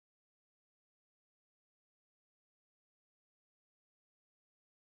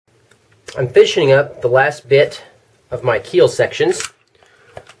I'm finishing up the last bit of my keel sections.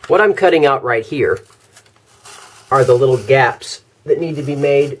 What I'm cutting out right here are the little gaps that need to be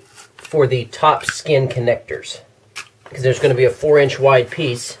made for the top skin connectors, because there's going to be a 4-inch wide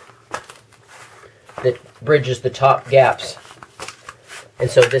piece that bridges the top gaps, and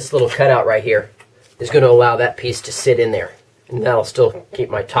so this little cutout right here is going to allow that piece to sit in there, and that'll still keep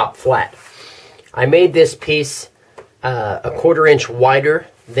my top flat. I made this piece a 1/4 inch wider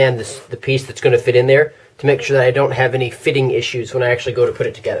than the piece that's going to fit in there, to make sure that I don't have any fitting issues when I actually go to put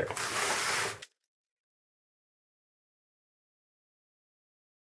it together.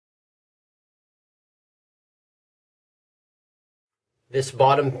 This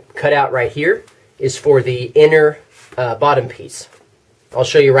bottom cutout right here is for the inner bottom piece. I'll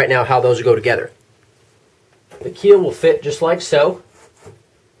show you right now how those go together. The keel will fit just like so.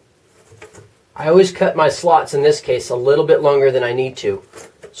 I always cut my slots in this case a little bit longer than I need to,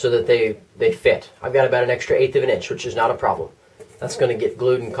 so that they fit. I've got about an extra 1/8 of an inch, which is not a problem. That's going to get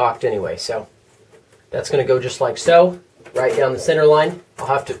glued and caulked anyway, so that's going to go just like so, right down the center line. I'll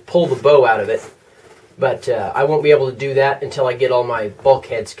have to pull the bow out of it, but I won't be able to do that until I get all my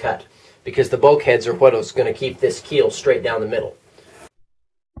bulkheads cut, because the bulkheads are what is going to keep this keel straight down the middle.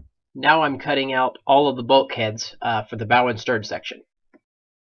 Now I'm cutting out all of the bulkheads for the bow and stern section.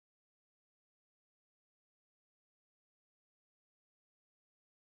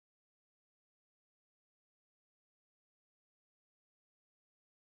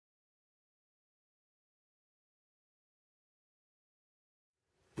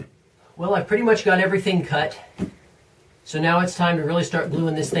 Well, I've pretty much got everything cut, so now it's time to really start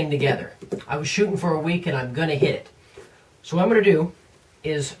gluing this thing together. I was shooting for a week and I'm going to hit it. So what I'm going to do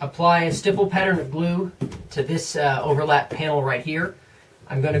is apply a stipple pattern of glue to this overlap panel right here.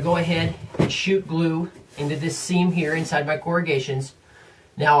 I'm going to go ahead and shoot glue into this seam here inside my corrugations.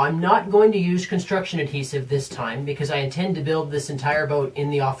 Now, I'm not going to use construction adhesive this time, because I intend to build this entire boat in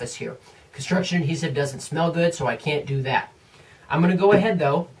the office here. Construction adhesive doesn't smell good, so I can't do that. I'm going to go ahead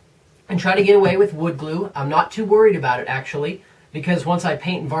though and try to get away with wood glue. I'm not too worried about it actually, because once I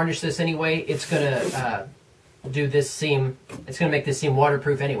paint and varnish this anyway, it's going to do this seam. It's going to make this seam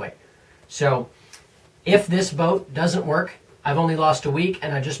waterproof anyway. So if this boat doesn't work, I've only lost a week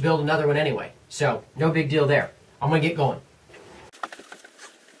and I just build another one anyway. So no big deal there. I'm going to get going.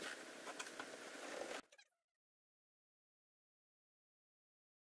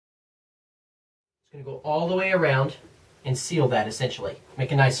 It's going to go all the way around and seal that essentially.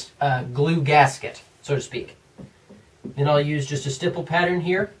 Make a nice glue gasket, so to speak. Then I'll use just a stipple pattern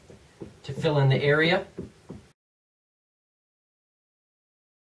here to fill in the area.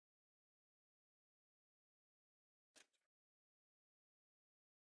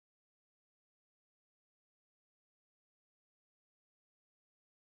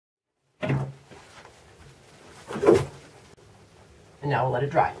 And now we'll let it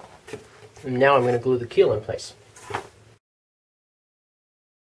dry. And now I'm going to glue the keel in place.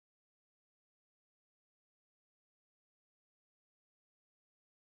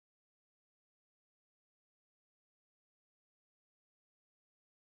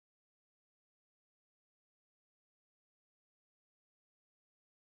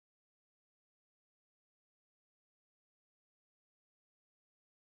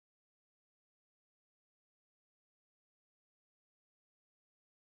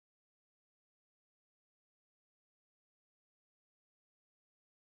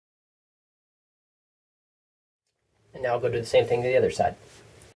 And now I'll go do the same thing to the other side.